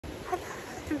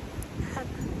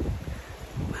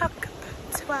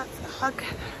out for a hug.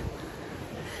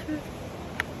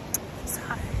 So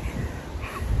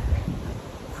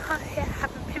I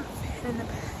haven't been feeling the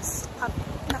best. I've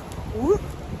not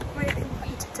really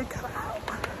wanted to go out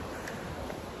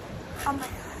on my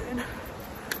own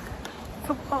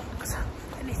for walks,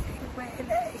 anything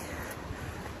really.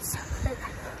 So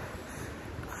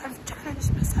I've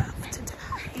challenged myself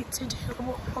today to do a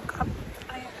walk on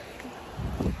my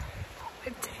own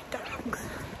with 2 dogs.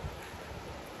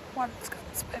 One's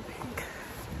gone swimming.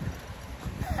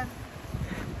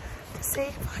 To see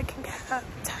if I can get up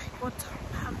Table Tom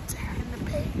Hampton and the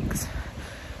pigs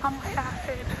on my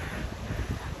own,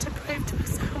 to prove to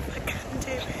myself I can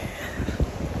do it.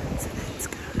 So let's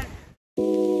go.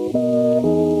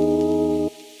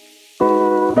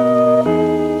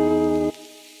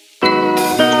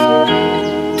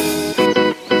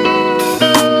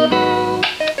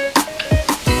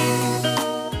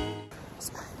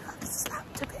 So I've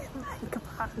slapped a bit of makeup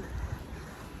on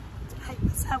to make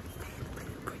myself feel a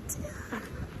bit prettier.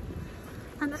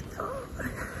 And I thought,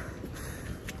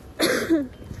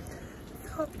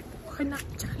 why not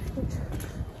challenge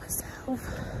myself?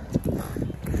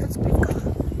 Because we've got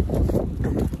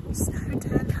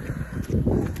Snowdon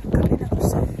coming up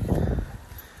soon,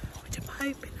 which I'm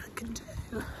hoping I can do.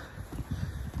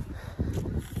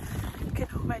 I can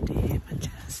already hear my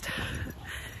chest.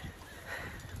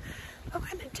 I'm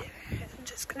going to do it. I'm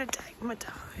just going to take my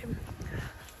time.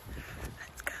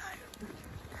 Let's go.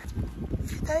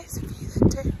 For those of you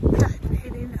that don't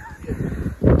really know,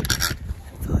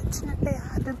 unfortunately I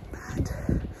had a bad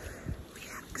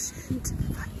reaction to the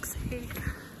vaccine,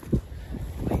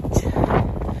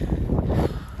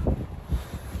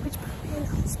 which put me in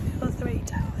hospital 3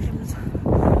 times.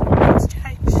 It's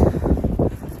changed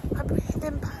my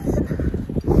breathing pattern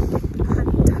and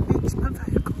damaged my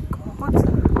vocal cords,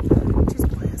 which is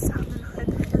why I sound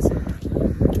like this,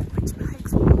 which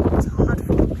makes walks hard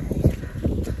for me.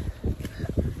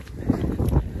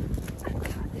 I've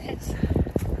got this.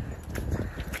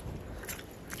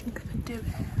 I'm gonna do it.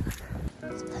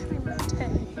 It's very muddy.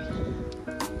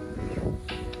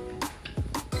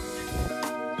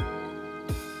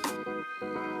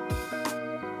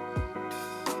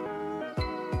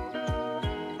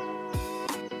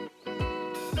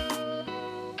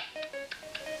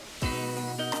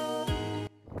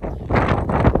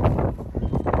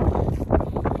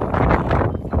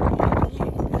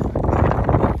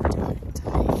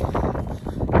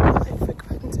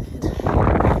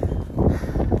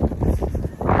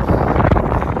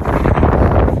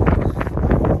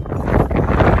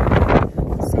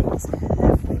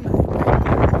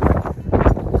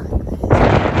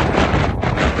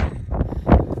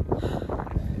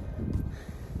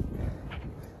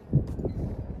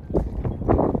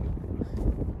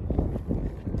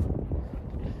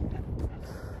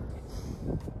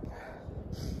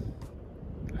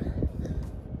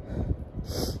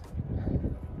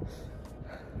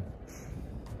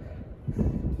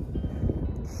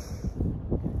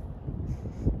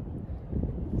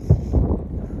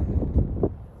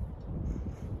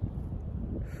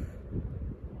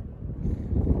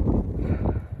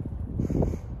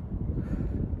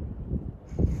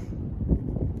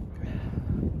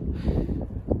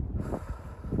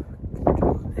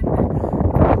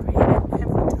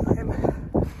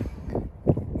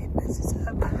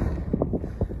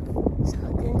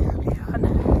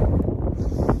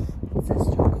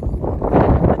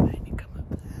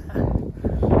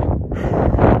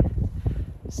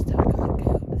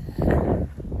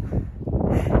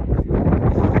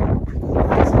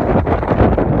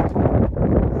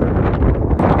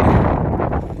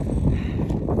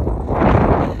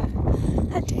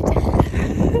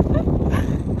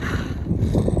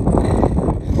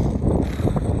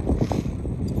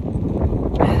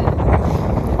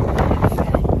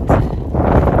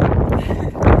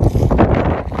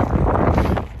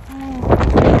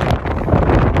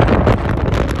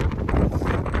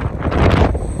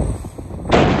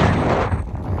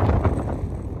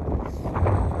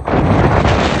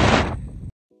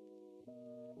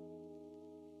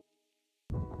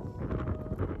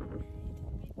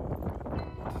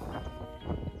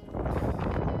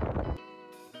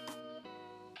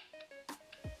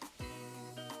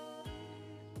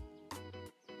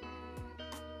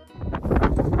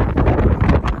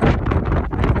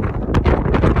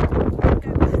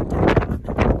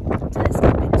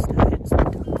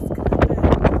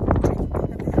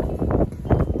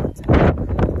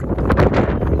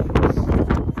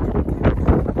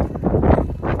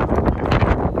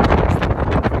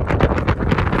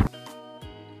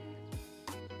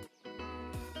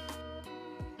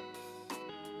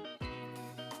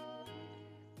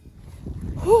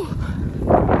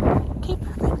 Keep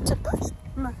having to put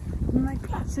my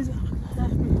glasses on.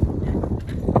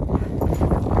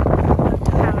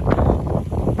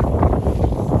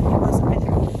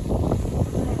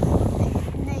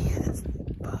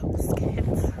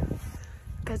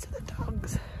 Because of the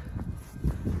dogs.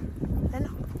 They're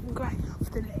not great off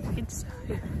the lead, so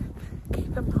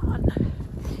keep them on.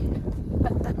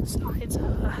 But them slides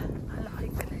are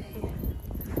likely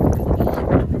going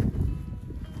down.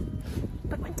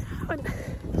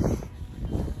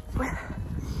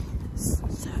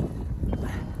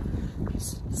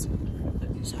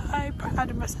 So proud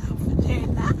of myself for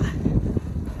doing that.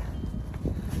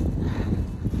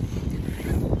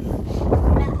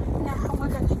 Now we're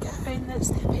going to go in the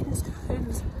stepping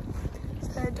stones.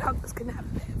 So the dogs can have a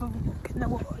bit of a walk in the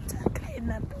water, clean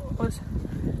their paws,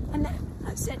 and then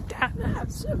I sit down and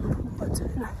have some water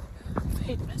and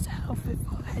feed myself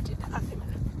before heading home.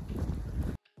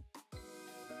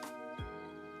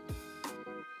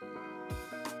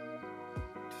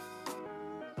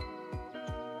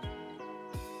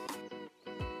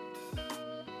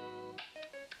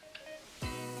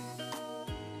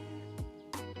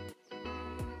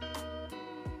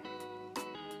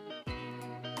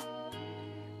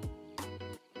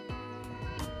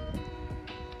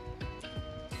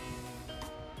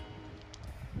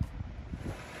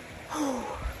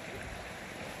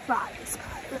 Right, so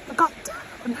I got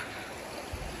down,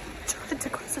 tried to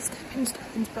cross the stepping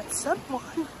stones, but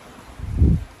someone,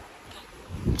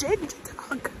 Ginger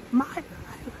Dog, Milo,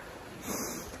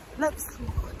 loves the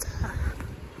water.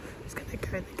 He's going to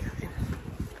go in again.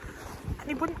 And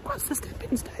he wouldn't cross the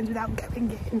stepping stones without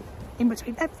going in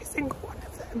between every single one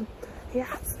of them. He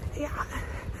hasn't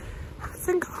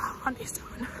got a harness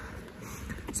on.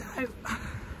 So,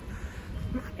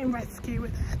 I'm in rescue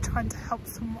with her, trying to help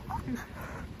someone.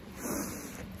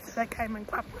 So they came and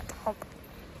grabbed my dog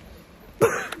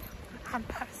and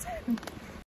person.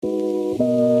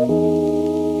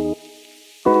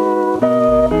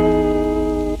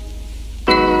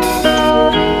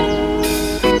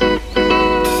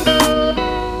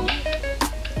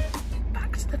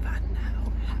 Back to the van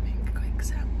now, having a quick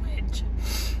sandwich.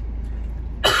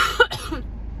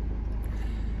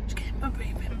 Just getting my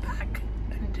breathing back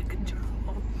under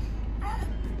control.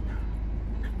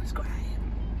 That was great.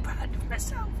 Proud of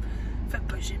myself for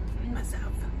pushing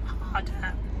myself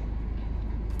harder.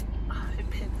 Hoping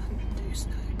I can do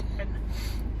Snowdon.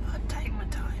 I'll take my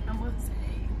time and we'll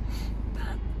see.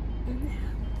 But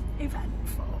yeah,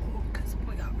 eventful because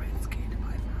we got rescued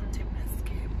by Mountain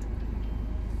Rescue.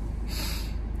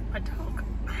 My dog.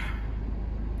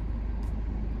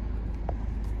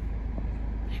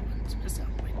 He wants my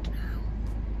sandwich now.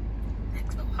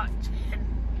 Thanks for watching.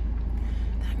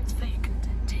 Thanks for your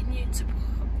continued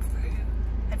support through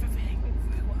everything,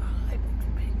 through what I've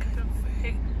been going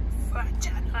through for our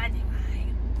channel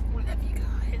anyway. We love you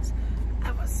guys,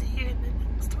 and we'll see you in the next